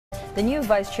The new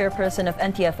vice chairperson of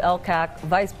NTF-ELCAC,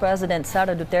 Vice President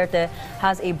Sara Duterte,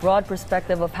 has a broad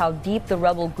perspective of how deep the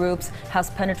rebel groups has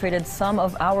penetrated some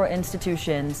of our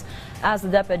institutions. As the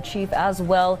DepEd chief as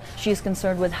well, she is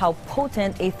concerned with how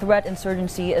potent a threat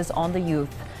insurgency is on the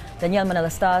youth. Daniel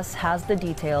Manalastas has the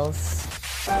details.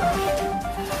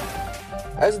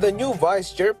 As the new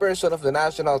vice chairperson of the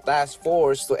National Task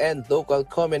Force to End Local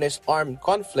Communist Armed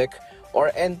Conflict, or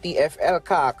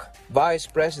NTF-ELCAC, Vice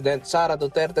President Sara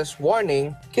Duterte's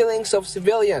warning, killings of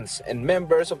civilians and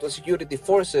members of the security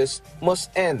forces must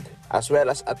end, as well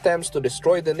as attempts to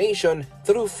destroy the nation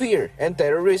through fear and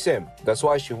terrorism. That's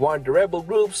why she warned the rebel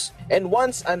groups and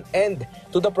wants an end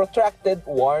to the protracted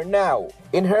war now.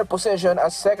 In her position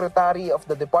as Secretary of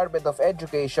the Department of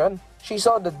Education, she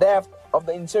saw the depth of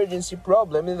the insurgency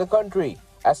problem in the country,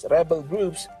 as rebel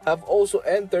groups have also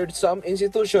entered some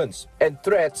institutions and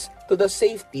threats to the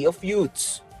safety of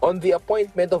youths. On the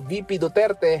appointment of VP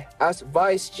Duterte as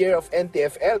Vice Chair of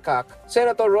NTF-ELCAC,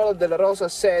 Senator Ronald De La Rosa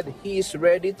said he is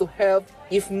ready to help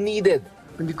if needed.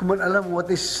 Hindi ko man alam what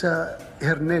is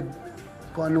her need,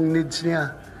 kung anong needs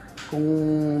niya. Kung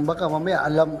baka mamaya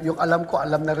yung alam ko,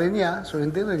 alam na rin niya, so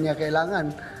hindi rin niya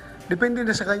kailangan. Depende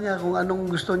na sa kanya kung anong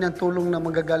gusto niyang tulong na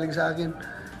magagaling sa akin.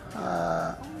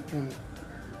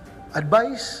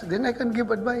 Advice, then I can give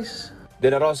advice. De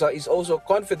La Rosa is also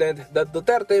confident that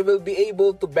Duterte will be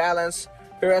able to balance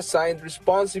her assigned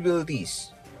responsibilities.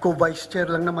 Co-vice chair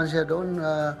lang naman siya doon.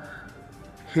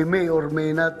 He may or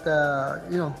may not,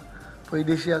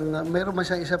 pwede siyang, mayroon man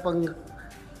siyang isa pang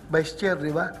vice chair,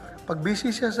 di ba? Pag busy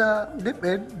siya sa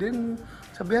DepEd, then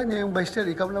sabihan niya yung vice chair,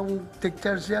 ikaw lang take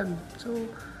charge yan. So,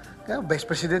 kaya vice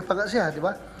president pa nga siya, di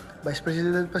ba? Vice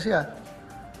president pa siya.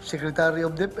 Secretary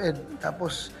of DepEd,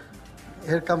 tapos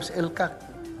here comes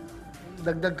ELCAC.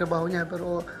 Dagdag trabaho niya,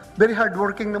 pero very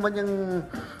hardworking naman yung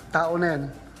tao na yan.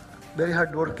 Very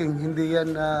hardworking, hindi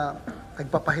yan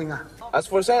nagpapahinga. As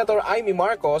for Senator Amy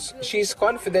Marcos, she is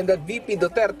confident that VP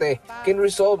Duterte can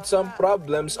resolve some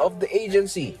problems of the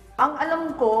agency. Ang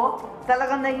alam ko,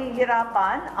 talagang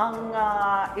nahihirapan ang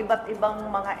iba't ibang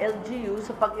mga LGU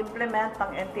sa pag-implement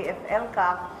ng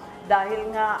NTF-ELCAC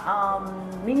dahil nga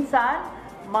minsan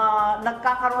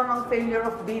nagkakaroon ng failure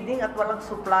of bidding at walang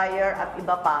supplier at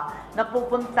iba pa na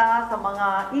pupunta sa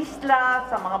mga isla,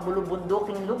 sa mga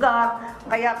bulubunduking lugar.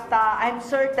 Kaya I'm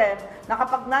certain na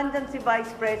kapag nandyan si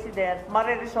Vice President,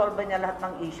 mareresolve niya lahat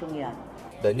ng issue yan.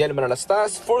 Daniel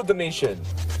Manalastas for The Nation.